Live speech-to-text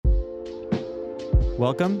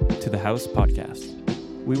Welcome to the House Podcast.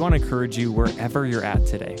 We want to encourage you wherever you're at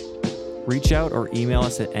today. Reach out or email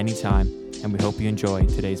us at any time, and we hope you enjoy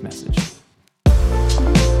today's message.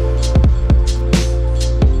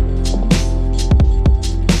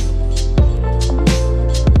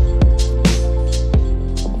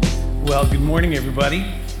 Well, good morning, everybody.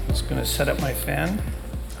 I'm just going to set up my fan.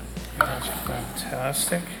 That's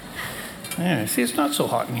fantastic. Yeah, see, it's not so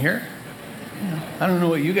hot in here. I don't know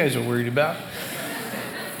what you guys are worried about.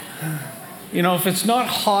 You know, if it's not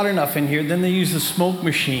hot enough in here, then they use the smoke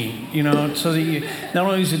machine, so that not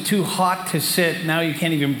only is it too hot to sit, now you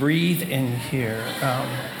can't even breathe in here.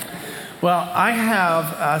 Well, I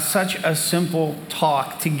have such a simple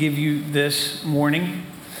talk to give you this morning.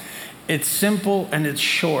 It's simple and it's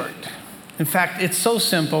short. In fact, it's so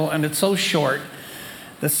simple and it's so short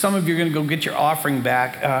that some of you are going to go get your offering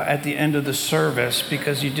back at the end of the service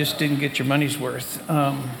because you just didn't get your money's worth.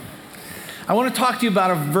 I want to talk to you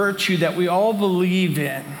about a virtue that we all believe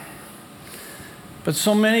in, but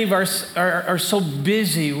so many of us are so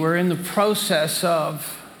busy. We're in the process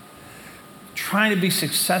of trying to be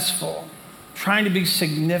successful, trying to be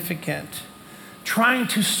significant, trying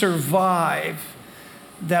to survive,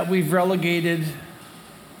 that we've relegated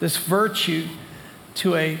this virtue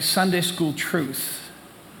to a Sunday school truth.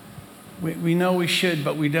 We know we should,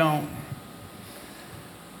 but we don't.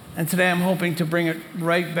 And today I'm hoping to bring it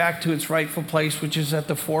right back to its rightful place, which is at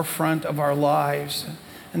the forefront of our lives.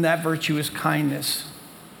 And that virtue is kindness.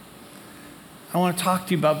 I want to talk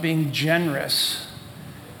to you about being generous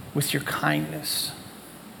with your kindness.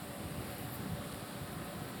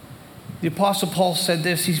 The Apostle Paul said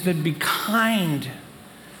this. He said, be kind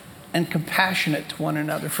and compassionate to one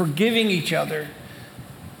another, forgiving each other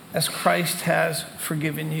as Christ has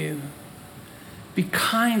forgiven you. Be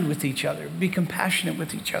kind with each other. Be compassionate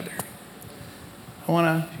with each other.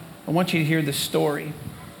 I want you to hear this story.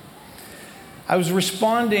 I was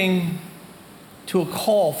responding to a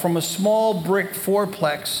call from a small brick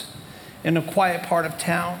fourplex in a quiet part of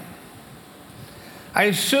town. I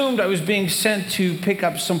assumed I was being sent to pick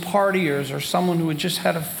up some partiers or someone who had just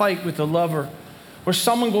had a fight with a lover, or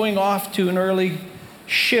someone going off to an early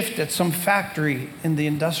shift at some factory in the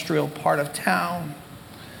industrial part of town.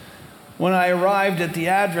 When I arrived at the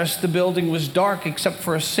address, the building was dark except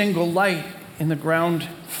for a single light in the ground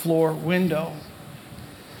floor window.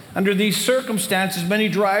 Under these circumstances, many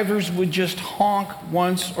drivers would just honk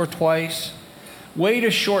once or twice, wait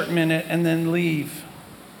a short minute, and then leave.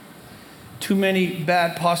 Too many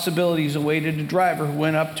bad possibilities awaited a driver who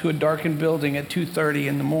went up to a darkened building at 2:30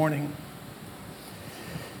 in the morning.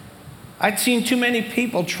 I'd seen too many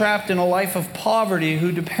people trapped in a life of poverty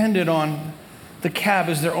who depended on the cab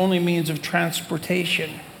as their only means of transportation.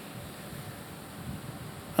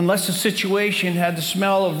 Unless the situation had the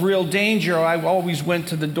smell of real danger, I always went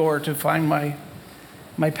to the door to find my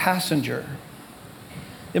passenger.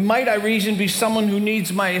 It might, I reasoned, be someone who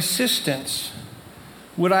needs my assistance.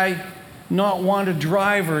 Would I not want a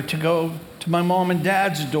driver to go to my mom and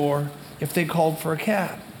dad's door if they called for a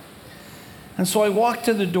cab? And so I walked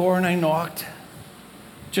to the door and I knocked.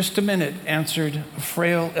 Just a minute, answered a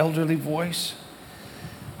frail elderly voice.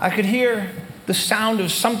 I could hear the sound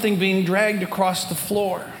of something being dragged across the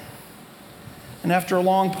floor. And after a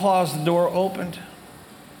long pause, the door opened.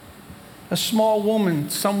 A small woman,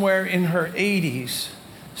 somewhere in her 80s,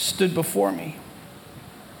 stood before me.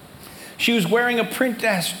 She was wearing a print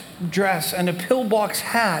dress and a pillbox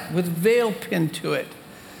hat with a veil pinned to it,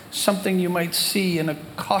 something you might see in a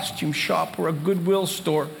costume shop or a Goodwill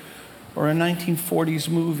store or a 1940s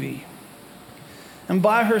movie. And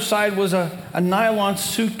by her side was a nylon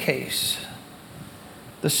suitcase.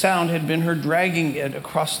 The sound had been her dragging it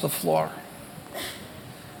across the floor.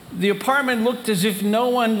 The apartment looked as if no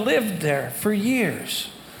one lived there for years.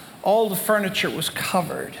 All the furniture was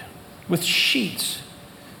covered with sheets.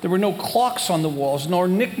 There were no clocks on the walls, nor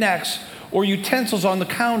knickknacks or utensils on the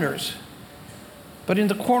counters. But in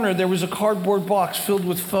the corner, there was a cardboard box filled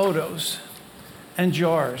with photos and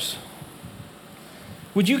jars.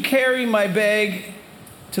 Would you carry my bag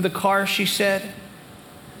to the car, she said.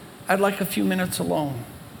 I'd like a few minutes alone.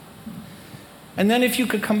 And then if you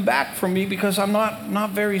could come back for me because I'm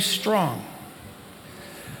not very strong.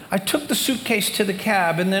 I took the suitcase to the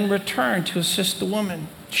cab and then returned to assist the woman.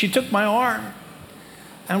 She took my arm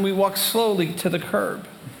and we walked slowly to the curb.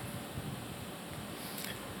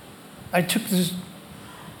 I took this.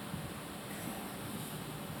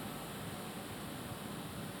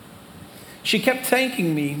 She kept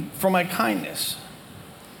thanking me for my kindness.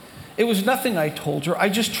 It was nothing, I told her. I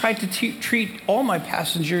just tried to treat all my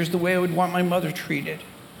passengers the way I would want my mother treated.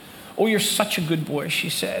 Oh, you're such a good boy, she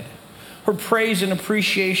said. Her praise and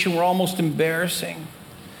appreciation were almost embarrassing.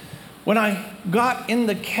 When I got in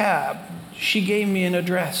the cab, she gave me an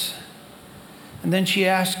address. And then she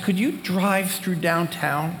asked, "Could you drive through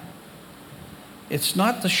downtown?" "It's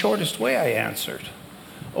not the shortest way," I answered.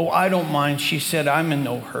 "Oh, I don't mind," she said. "I'm in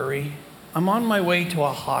no hurry. I'm on my way to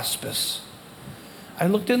a hospice." I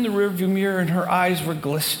looked in the rearview mirror and her eyes were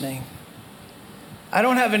glistening. "I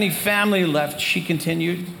don't have any family left," she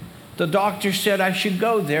continued. "The doctor said I should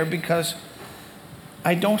go there because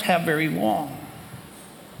I don't have very long."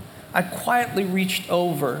 I quietly reached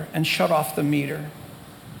over and shut off the meter.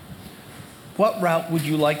 "What route would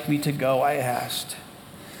you like me to go?" I asked.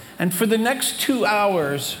 And for the next 2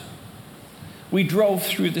 hours, we drove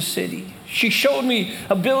through the city. She showed me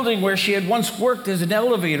a building where she had once worked as an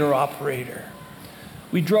elevator operator.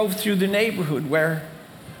 We drove through the neighborhood where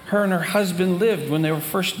her and her husband lived when they were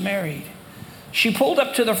first married. She pulled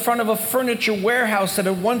up to the front of a furniture warehouse that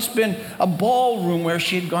had once been a ballroom where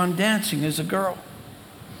she had gone dancing as a girl.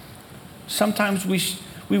 Sometimes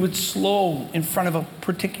we would slow in front of a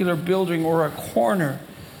particular building or a corner,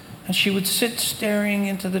 and she would sit staring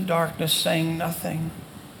into the darkness, saying nothing.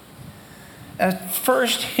 At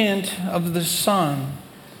first hint of the sun,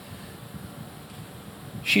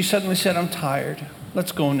 she suddenly said, "I'm tired.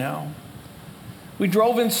 Let's go now." We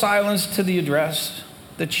drove in silence to the address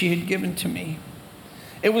that she had given to me.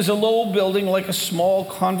 It was a low building like a small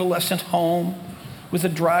convalescent home with a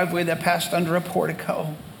driveway that passed under a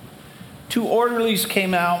portico. 2 orderlies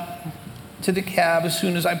came out to the cab as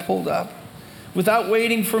soon as I pulled up. Without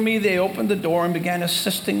waiting for me, they opened the door and began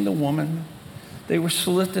assisting the woman. They were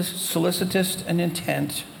solicitous and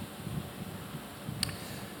intent.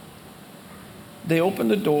 They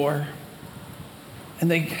opened the door and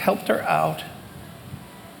they helped her out.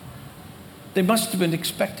 They must have been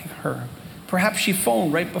expecting her. Perhaps she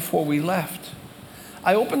phoned right before we left.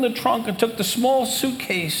 I opened the trunk and took the small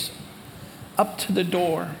suitcase up to the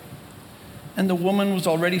door, and the woman was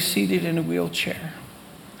already seated in a wheelchair.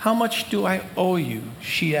 "How much do I owe you?"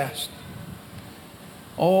 she asked.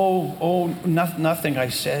 Nothing, I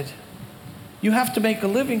said. "You have to make a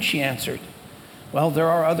living," she answered. "Well, there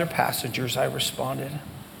are other passengers," I responded.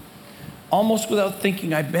 Almost without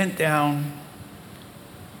thinking, I bent down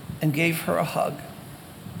and gave her a hug.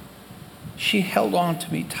 She held on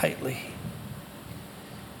to me tightly.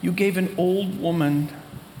 "You gave an old woman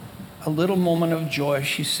a little moment of joy,"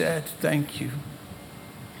 she said. "Thank you."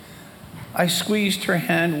 I squeezed her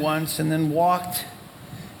hand once and then walked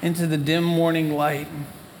into the dim morning light.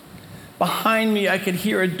 Behind me, I could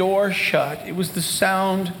hear a door shut. It was the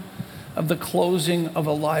sound of the closing of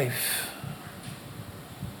a life.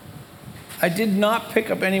 I did not pick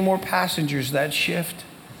up any more passengers that shift.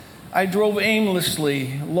 I drove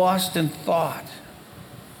aimlessly, lost in thought.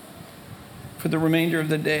 For the remainder of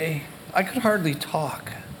the day, I could hardly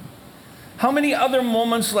talk. How many other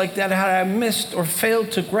moments like that had I missed or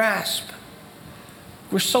failed to grasp?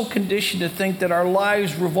 We're so conditioned to think that our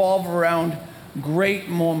lives revolve around great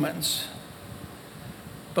moments.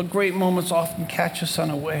 But great moments often catch us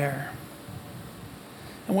unaware.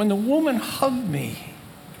 And when the woman hugged me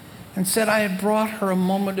and said I had brought her a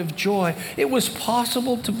moment of joy, it was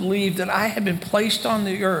possible to believe that I had been placed on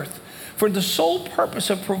the earth for the sole purpose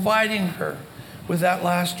of providing her with that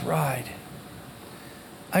last ride.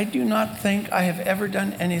 I do not think I have ever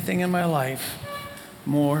done anything in my life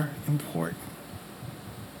more important.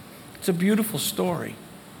 It's a beautiful story.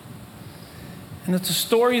 And it's a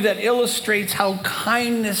story that illustrates how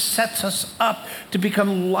kindness sets us up to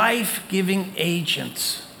become life-giving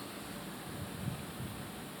agents.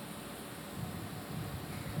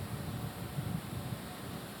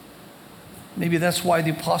 Maybe that's why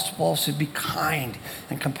the Apostle Paul said, "Be kind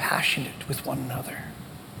and compassionate with one another."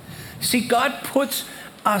 See, God puts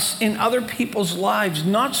us in other people's lives,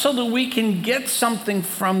 not so that we can get something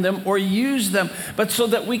from them or use them, but so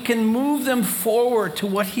that we can move them forward to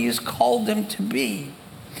what He has called them to be.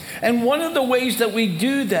 And one of the ways that we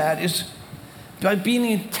do that is by being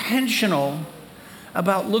intentional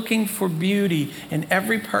about looking for beauty in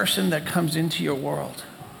every person that comes into your world.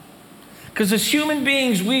 Because as human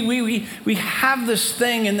beings, we have this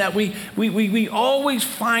thing in that we always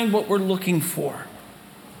find what we're looking for.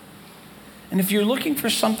 And if you're looking for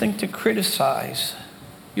something to criticize,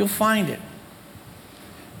 you'll find it.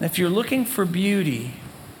 And if you're looking for beauty,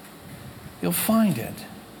 you'll find it.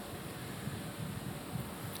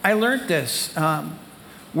 I learned this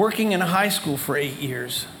working in a high school for 8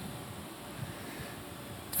 years.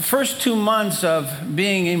 The first 2 months of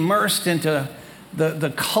being immersed into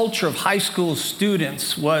the culture of high school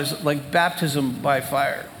students was like baptism by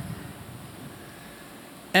fire.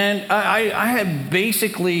 And I had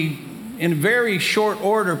basically in very short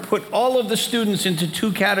order, put all of the students into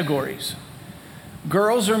two categories.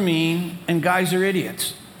 Girls are mean and guys are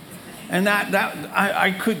idiots. And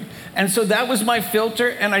so that was my filter,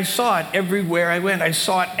 and I saw it everywhere I went. I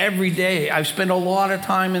saw it every day. I spent a lot of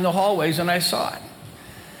time in the hallways, and I saw it.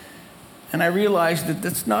 And I realized that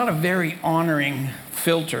that's not a very honoring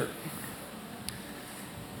filter.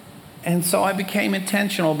 And so I became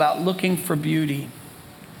intentional about looking for beauty.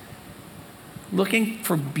 Looking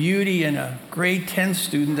for beauty in a grade 10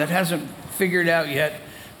 student that hasn't figured out yet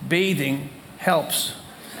bathing helps.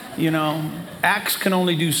 Acts can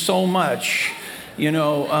only do so much, and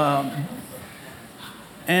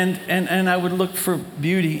I would look for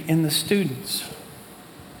beauty in the students.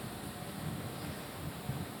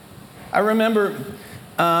 I remember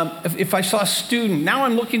if I saw a student, now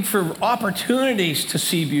I'm looking for opportunities to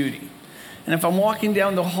see beauty. And if I'm walking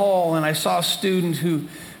down the hall and I saw a student who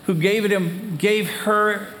gave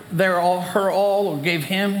her their all, her all, or gave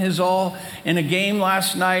him his all in a game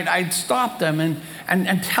last night, I'd stop them and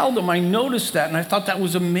tell them I noticed that, and I thought that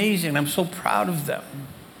was amazing. I'm so proud of them.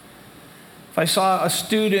 If I saw a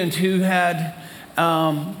student who had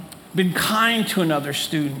been kind to another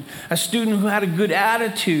student, a student who had a good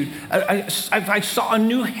attitude, if I saw a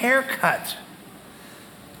new haircut,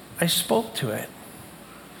 I spoke to it,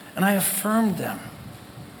 and I affirmed them.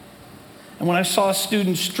 And when I saw a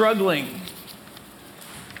student struggling,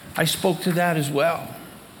 I spoke to that as well.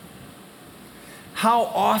 How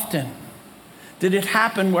often did it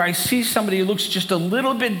happen where I see somebody who looks just a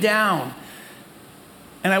little bit down,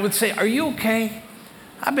 and I would say, "Are you okay?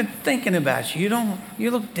 I've been thinking about you.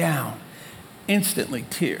 You look down." Instantly,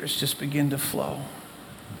 tears just begin to flow.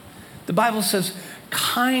 The Bible says,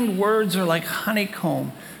 kind words are like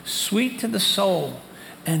honeycomb, sweet to the soul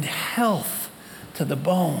and health to the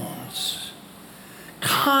bones.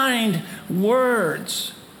 Kind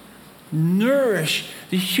words nourish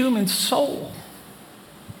the human soul.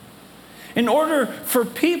 In order for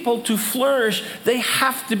people to flourish, they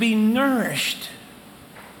have to be nourished.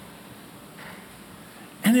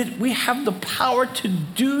 And we have the power to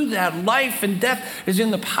do that. Life and death is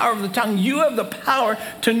in the power of the tongue. You have the power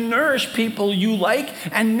to nourish people you like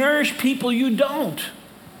and nourish people you don't.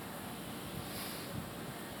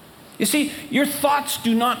 You see, your thoughts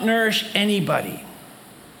do not nourish anybody.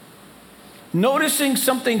 Noticing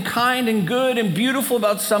something kind and good and beautiful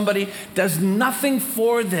about somebody does nothing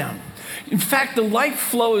for them. In fact, the life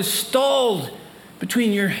flow is stalled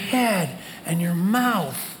between your head and your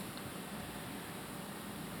mouth.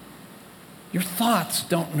 Your thoughts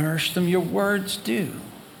don't nourish them, your words do.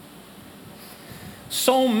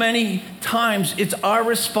 So many times it's our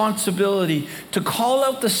responsibility to call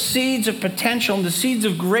out the seeds of potential and the seeds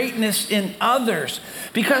of greatness in others,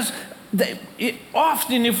 because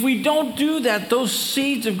often if we don't do that, those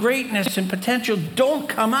seeds of greatness and potential don't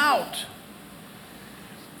come out.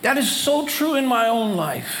 That is so true in my own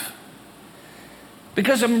life,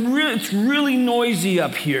 because it's really noisy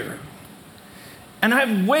up here. And I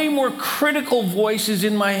have way more critical voices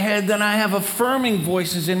in my head than I have affirming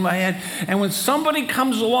voices in my head. And when somebody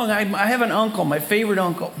comes along, I have an uncle, my favorite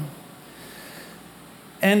uncle.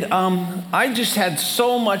 And I just had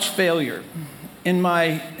so much failure in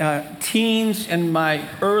my teens and my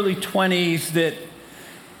early 20s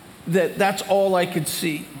that's all I could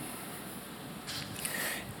see.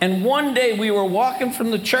 And one day we were walking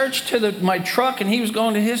from the church to my truck, and he was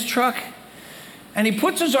going to his truck. And he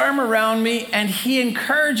puts his arm around me, and he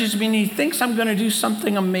encourages me, and he thinks I'm going to do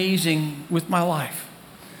something amazing with my life.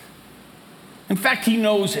 In fact, he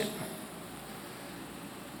knows it.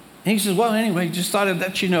 And he says, "Well, anyway, just thought I'd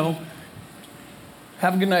let you know.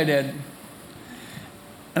 Have a good night, Ed."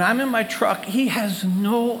 And I'm in my truck. He has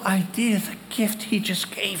no idea the gift he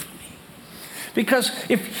just gave me. Because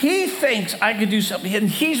if he thinks I could do something, and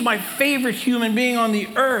he's my favorite human being on the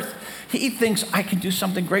earth, he thinks I can do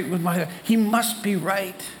something great with my life. He must be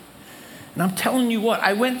right. And I'm telling you what,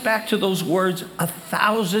 I went back to those words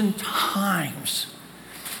 1,000 times.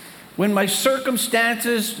 When my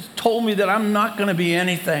circumstances told me that I'm not going to be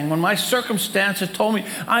anything, when my circumstances told me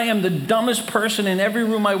I am the dumbest person in every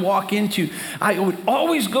room I walk into, I would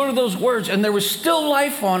always go to those words, and there was still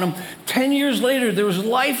life on them. 10 years later, there was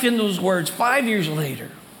life in those words. 5 years later.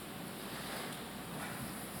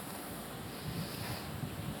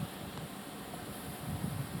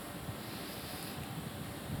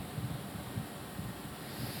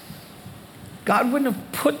 God wouldn't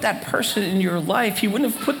have put that person in your life. He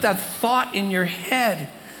wouldn't have put that thought in your head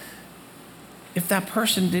if that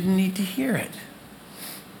person didn't need to hear it.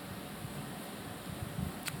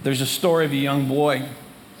 There's a story of a young boy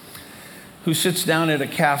who sits down at a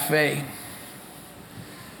cafe,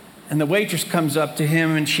 And the waitress comes up to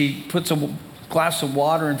him and she puts a glass of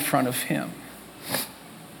water in front of him.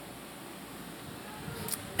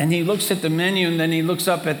 And he looks at the menu and then he looks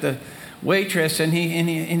up at the waitress and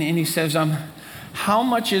he says, how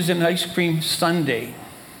much is an ice cream sundae?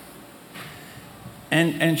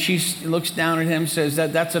 And she looks down at him and says,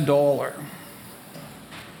 that's $1.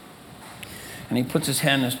 And he puts his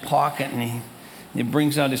hand in his pocket and he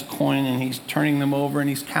brings out his coin and he's turning them over and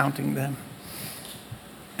he's counting them.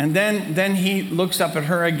 And then he looks up at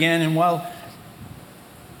her again, and while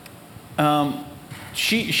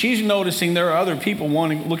she's noticing there are other people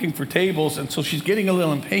looking for tables, and so she's getting a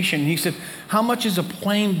little impatient. And he said, how much is a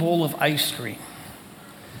plain bowl of ice cream?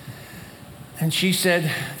 And she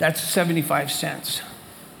said, that's 75 cents.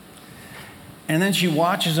 And then she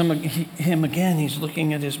watches him again. He's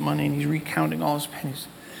looking at his money and he's recounting all his pennies.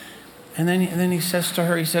 And then he says to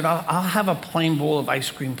her, he said, I'll have a plain bowl of ice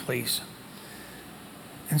cream, please.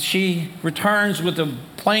 And she returns with a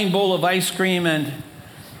plain bowl of ice cream and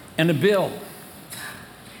a bill.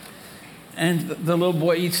 And the little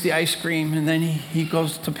boy eats the ice cream, and then he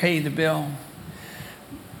goes to pay the bill.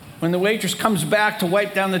 When the waitress comes back to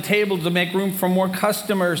wipe down the table to make room for more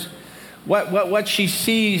customers, what she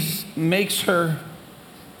sees makes her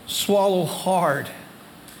swallow hard.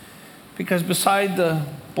 Because beside the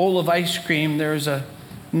bowl of ice cream, there's a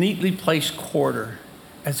neatly placed quarter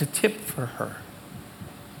as a tip for her.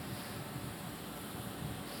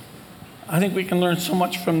 I think we can learn so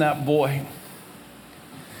much from that boy.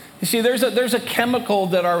 You see, there's a chemical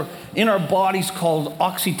that are in our bodies called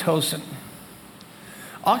oxytocin.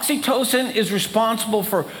 Oxytocin is responsible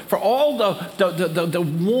for all the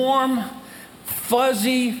warm,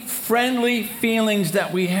 fuzzy, friendly feelings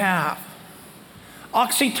that we have.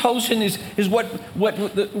 Oxytocin is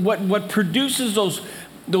what produces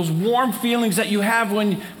those warm feelings that you have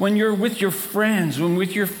when you're with your friends, when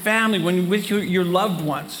with your family, when you're with your loved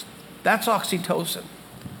ones. That's oxytocin.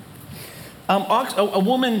 A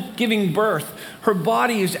woman giving birth, her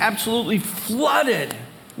body is absolutely flooded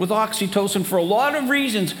with oxytocin for a lot of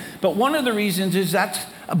reasons, but one of the reasons is that's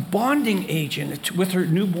a bonding agent with her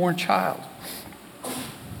newborn child.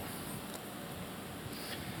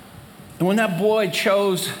 And when that boy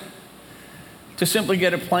chose to simply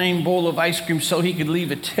get a plain bowl of ice cream so he could leave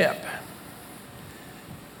a tip,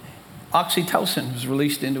 oxytocin was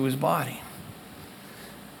released into his body.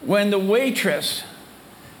 When the waitress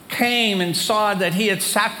came and saw that he had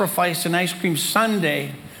sacrificed an ice cream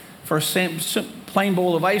sundae for a plain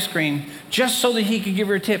bowl of ice cream just so that he could give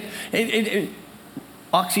her a tip,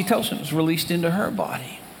 oxytocin was released into her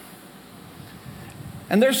body.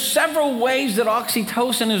 And there's several ways that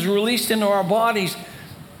oxytocin is released into our bodies.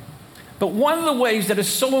 But one of the ways that is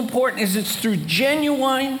so important is it's through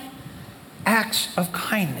genuine acts of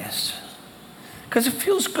kindness. Because it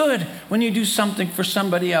feels good when you do something for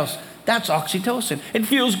somebody else. That's oxytocin. It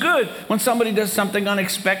feels good when somebody does something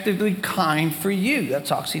unexpectedly kind for you.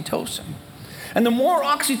 That's oxytocin. And the more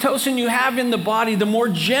oxytocin you have in the body, the more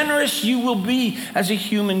generous you will be as a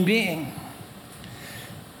human being.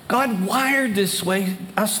 God wired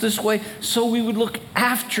us this way, so we would look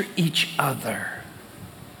after each other.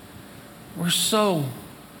 We're so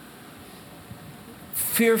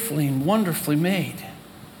fearfully and wonderfully made.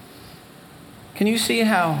 Can you see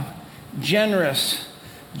how generous,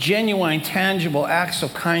 genuine, tangible acts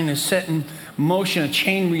of kindness set in motion a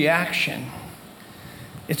chain reaction?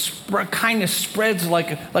 Kindness spreads like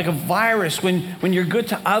a virus when you're good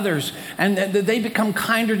to others, and they become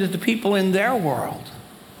kinder to the people in their world.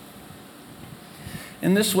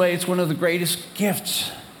 In this way, it's one of the greatest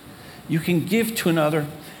gifts you can give to another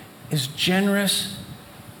is generous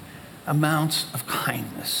amounts of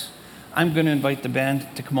kindness. I'm going to invite the band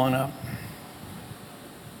to come on up.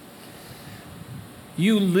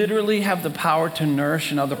 You literally have the power to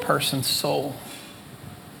nourish another person's soul.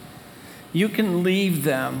 You can leave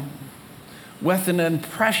them with an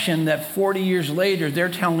impression that 40 years later, they're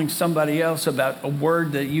telling somebody else about a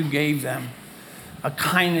word that you gave them, a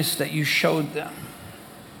kindness that you showed them.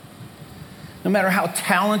 No matter how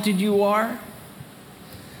talented you are,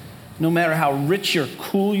 no matter how rich or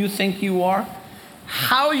cool you think you are,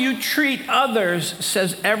 how you treat others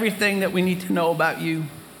says everything that we need to know about you.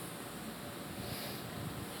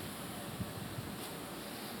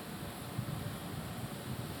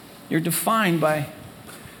 You're defined by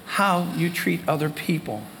how you treat other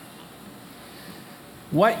people.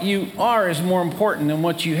 What you are is more important than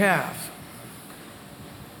what you have.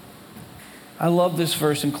 I love this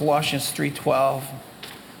verse in Colossians 3:12.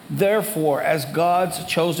 Therefore, as God's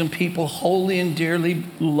chosen people, holy and dearly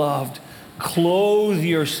loved, Clothe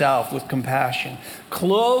yourself with compassion.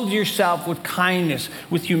 Clothe yourself with kindness,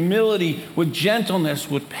 with humility, with gentleness,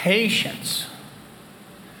 with patience.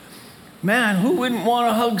 Man, who wouldn't want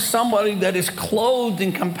to hug somebody that is clothed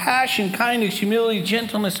in compassion, kindness, humility,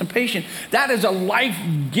 gentleness, and patience? That is a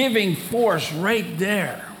life-giving force right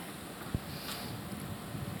there.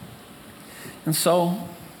 And so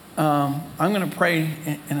I'm going to pray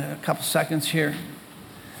in a couple seconds here.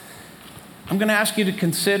 I'm going to ask you to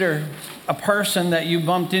consider a person that you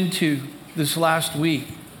bumped into this last week,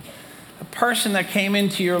 a person that came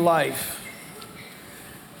into your life.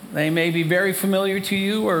 They may be very familiar to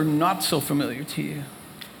you or not so familiar to you.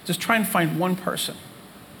 Just try and find one person.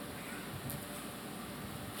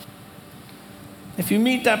 If you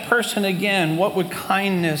meet that person again, what would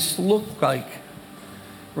kindness look like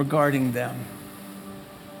regarding them?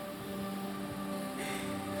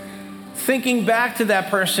 Thinking back to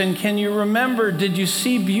that person, can you remember, did you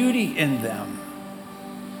see beauty in them?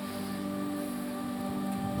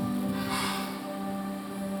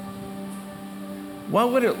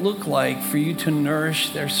 What would it look like for you to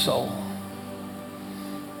nourish their soul?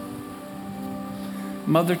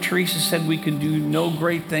 Mother Teresa said we could do no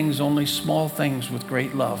great things, only small things with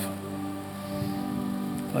great love.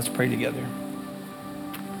 Let's pray together.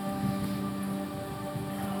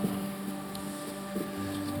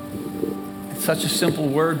 It's such a simple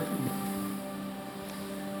word.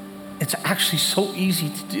 It's actually so easy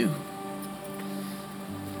to do.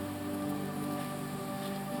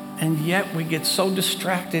 And yet we get so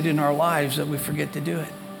distracted in our lives that we forget to do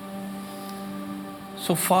it.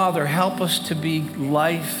 So Father, help us to be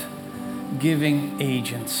life-giving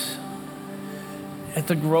agents at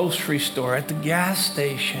the grocery store, at the gas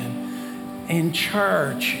station, in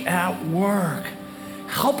church, at work.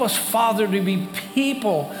 Help us, Father, to be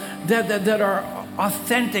people that are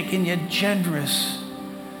authentic and yet generous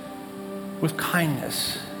with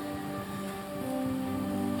kindness.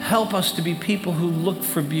 Help us to be people who look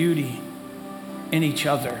for beauty in each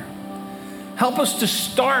other. Help us to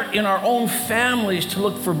start in our own families to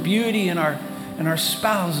look for beauty in our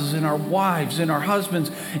spouses, in our wives, in our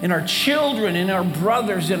husbands, in our children, in our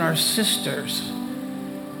brothers, in our sisters.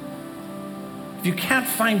 If you can't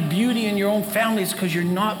find beauty in your own family, it's because you're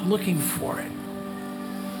not looking for it.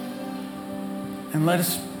 And let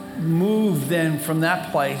us move then from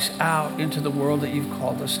that place out into the world that you've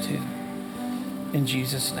called us to. In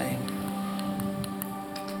Jesus' name.